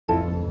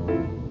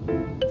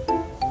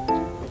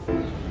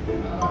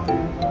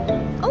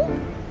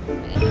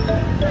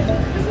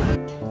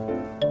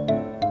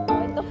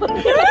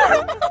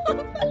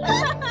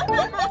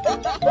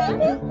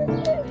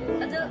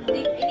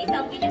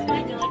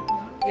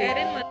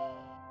Erin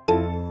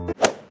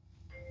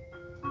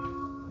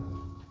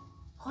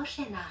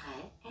Prochain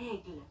arrêt,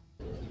 Aigle.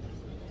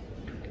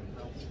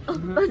 oh,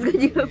 pas gue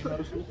juga.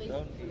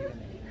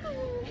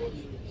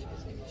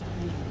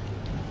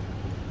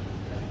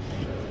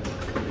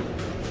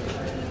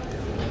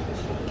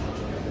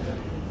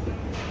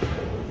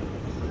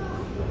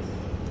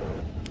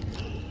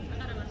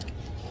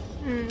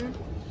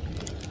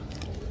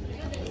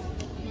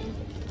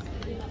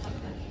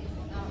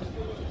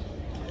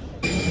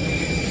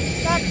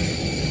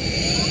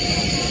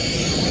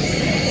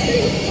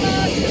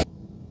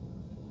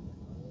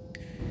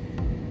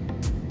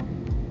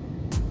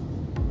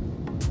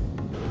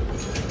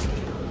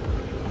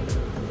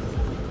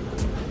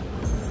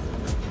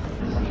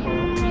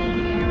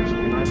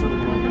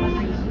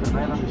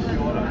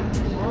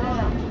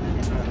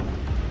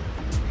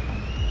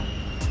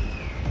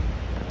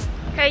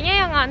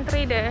 Kayaknya yang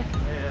ngantri deh.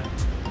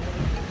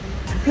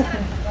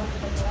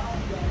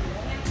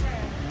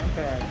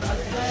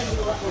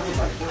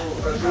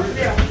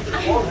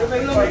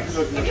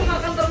 Ini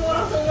makan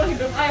termurah seumur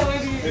hidup ayo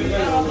di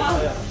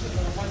Eropa.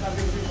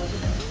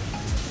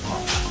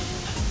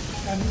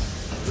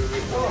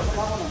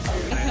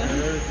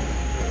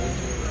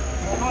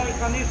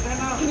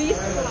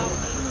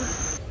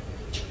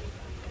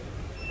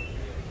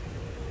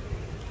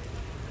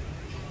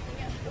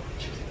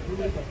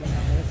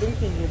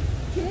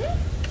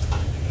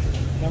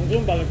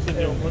 Langsung balik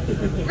senyum.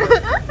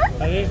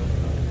 Tadi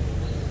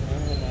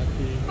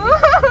mati.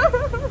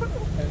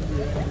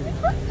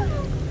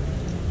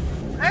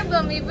 Saya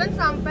belum even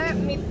sampai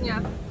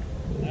meatnya.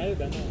 Ayo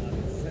udah mau.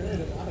 Saya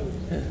udah tahu.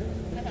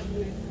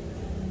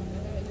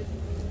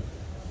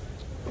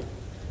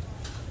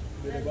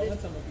 Beda banget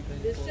sama kita.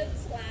 This shit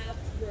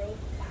slaps, bro.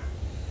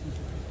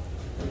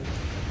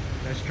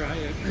 Let's try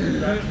it.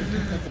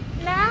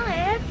 Now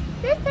it's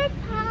dessert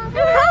time.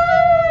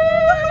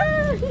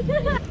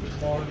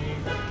 Morning.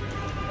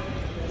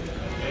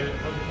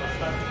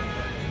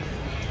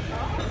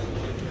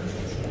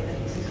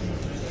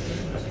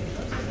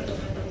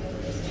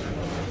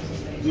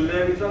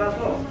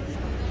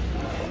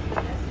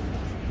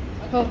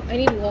 Oh, I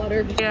need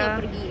water. Yeah.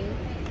 Pergi.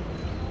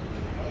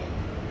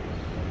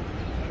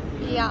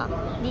 Iya.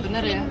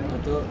 Bener ya?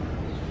 Betul.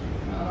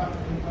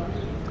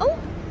 Oh,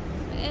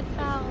 it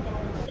fell.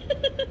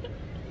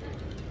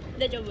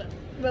 Udah coba?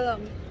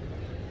 Belum.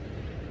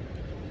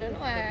 I don't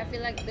know, I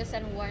feel like this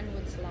and wine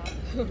would slap.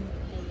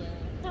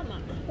 Sama.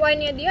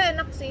 Wine-nya dia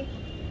enak sih.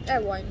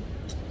 Wine.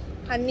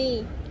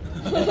 Honey.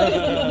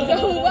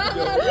 Jauh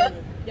banget.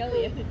 Jauh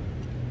ya?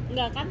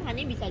 Enggak kan,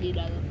 hanya bisa di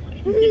dalam.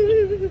 This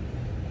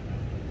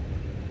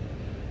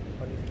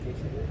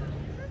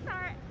is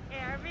our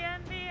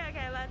Airbnb.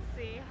 Okay, let's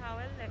see how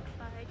it looks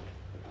like.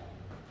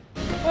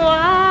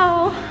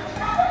 Wow.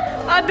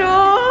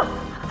 Aduh.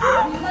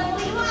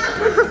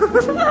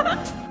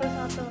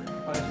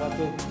 Pakai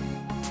sepatu.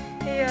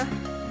 Iya.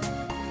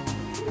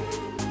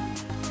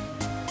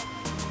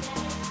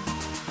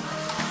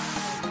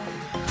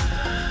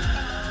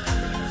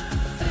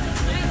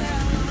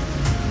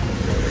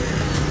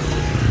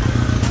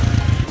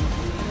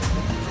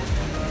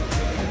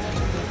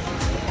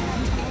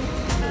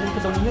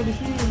 Ketemunya di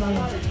sini.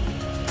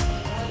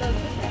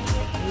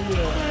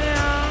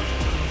 Iya.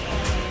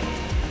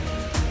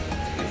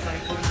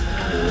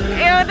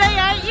 Ya udah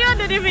ya, iya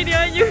ada di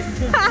videonya.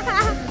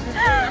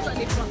 Masuk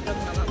di vlog dong,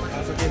 nggak apa-apa.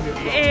 Masukin di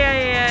vlog.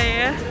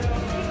 Iya.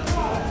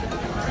 Mau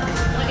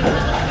di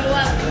vlog di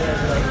luar.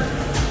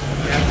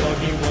 Ya,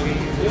 vlogging. Oh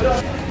iya.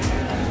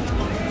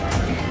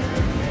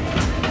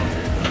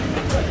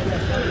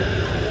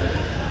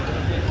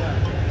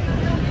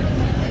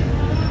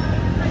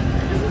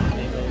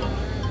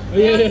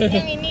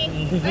 Yang ini.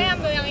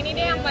 Ambil yang ini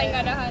deh, yang paling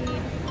gak ada honey.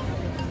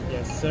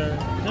 Yes sir.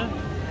 Hah?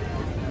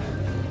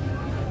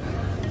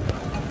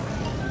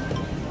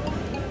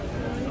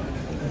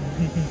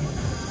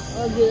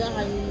 Oh gila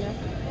honey-nya.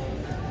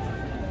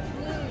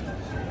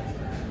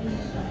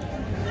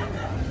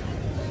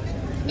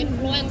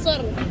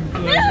 Influencer.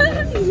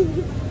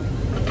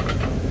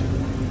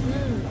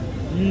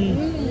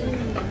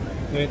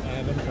 Wait, I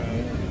haven't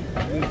tried.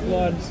 This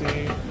one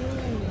sih.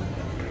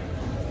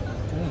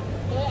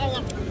 Oh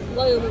enak.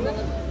 Gue demen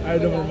banget. I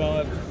demen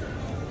banget.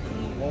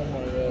 Oh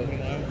my god.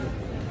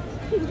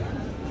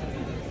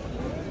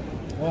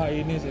 Wah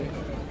ini sih.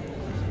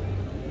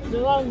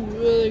 This one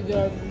really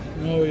good.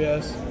 Oh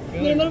yes.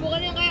 Bener-bener bukan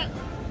yang kayak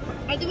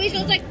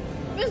artificial like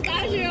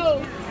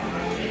pistachio.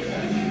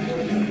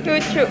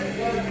 Cucu.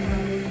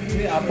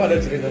 Ini apa ada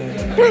ceritanya?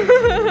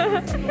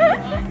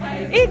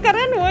 Ih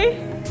keren woy.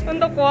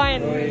 Untuk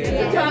wine. Oh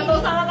iya. Jatuh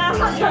salah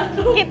nama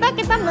jatuh.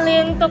 Kita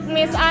beli untuk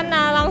Miss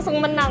Anna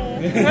langsung menang.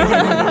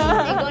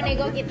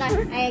 Nego kita.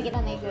 Ayo kita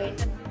negoin.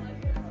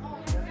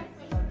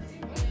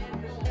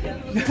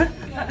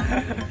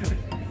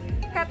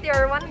 Cut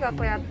your one gak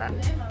kelihatan.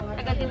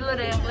 Ganti dulu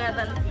deh yang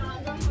kelihatan.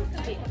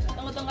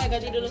 Tunggu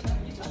ganti dulu.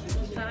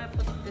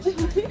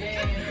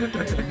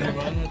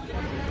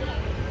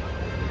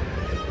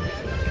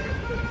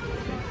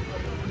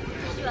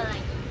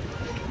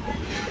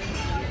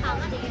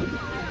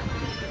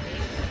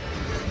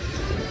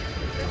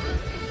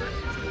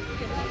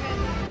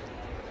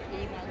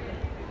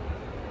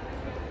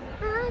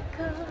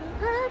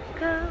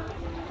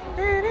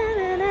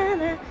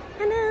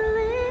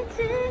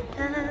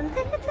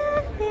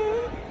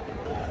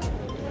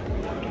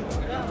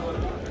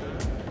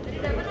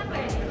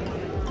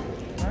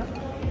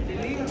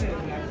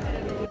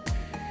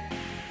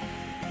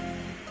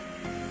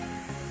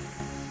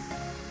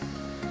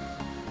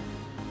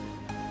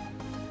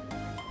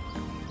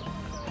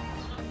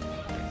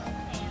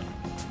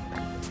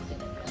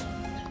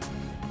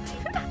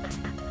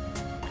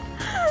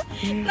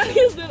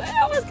 Nangis dulu,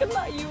 awas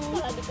kena you.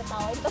 Malah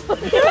diketawain temen.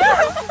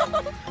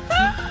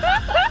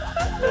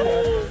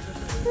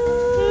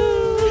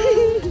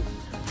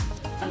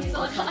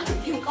 Soalnya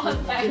bikin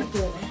konten.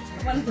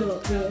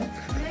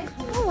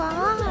 Oh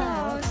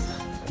wow.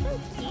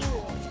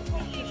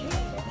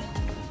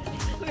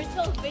 We're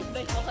so big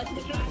by content.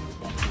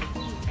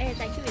 It's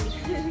actually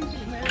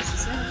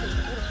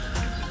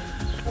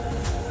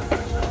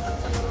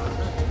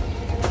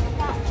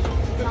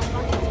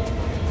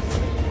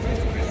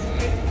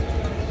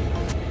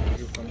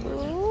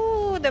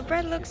Ooh, the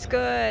bread looks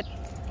good.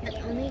 But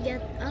only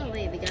get. Oh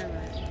wait, we got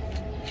one.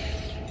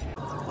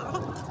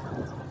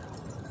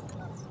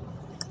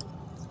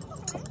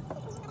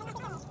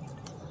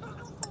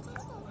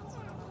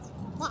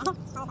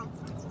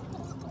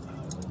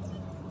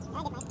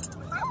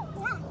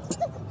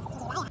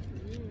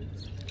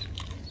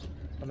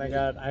 Oh my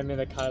god, I'm in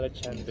a Kylie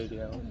Chen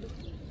video.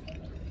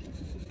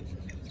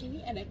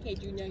 Ini ada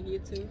kejunya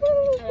gitu.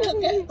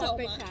 Oke,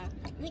 coba.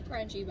 Ini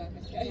crunchy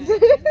banget guys.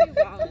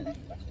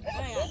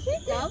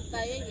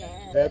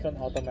 They have an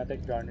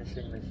automatic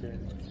garnishing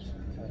machine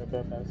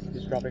above us.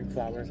 He's dropping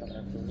flowers on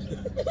our food.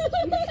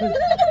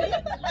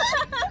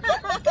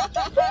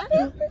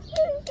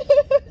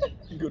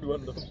 Good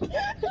one though.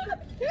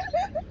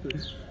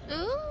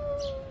 Ooh.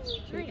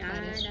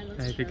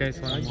 If you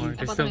guys want more,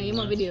 there's still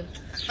more. video?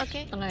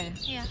 Okay. Tengah ya?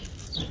 Yeah.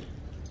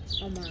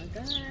 Oh my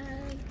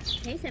god.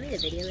 Can you send me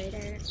the video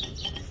later?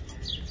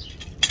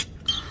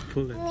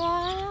 Pull it.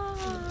 Wow.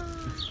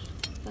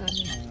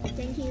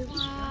 Thank you.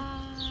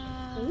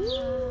 Wow.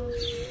 Ooh.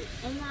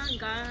 Oh my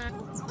god.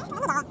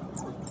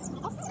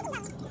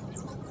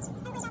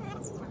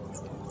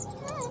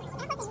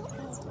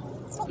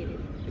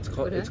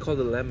 It's called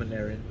a lemon,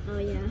 Erin. Oh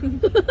yeah.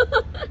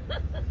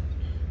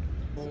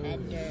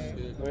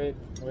 Wait,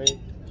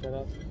 shut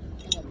up.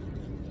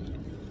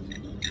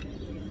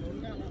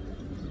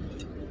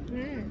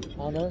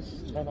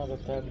 Honest, 10 out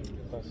of 10.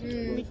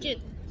 Dikit.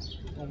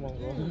 Oh my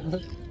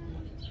god.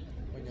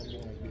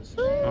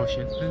 Oh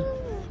shit.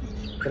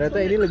 Ternyata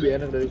ini lebih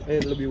enak dari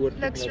lebih worth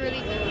it. Looks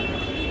really good.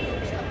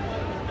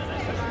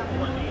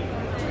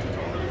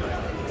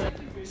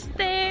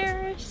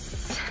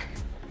 Stairs.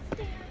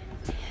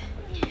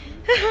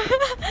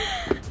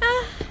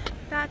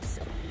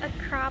 That's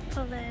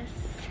Acropolis.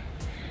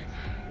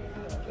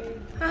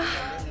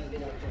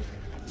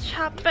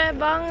 Capek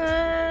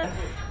banget.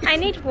 I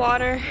need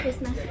water.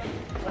 Christmas.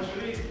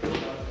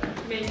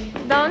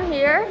 Down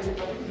here.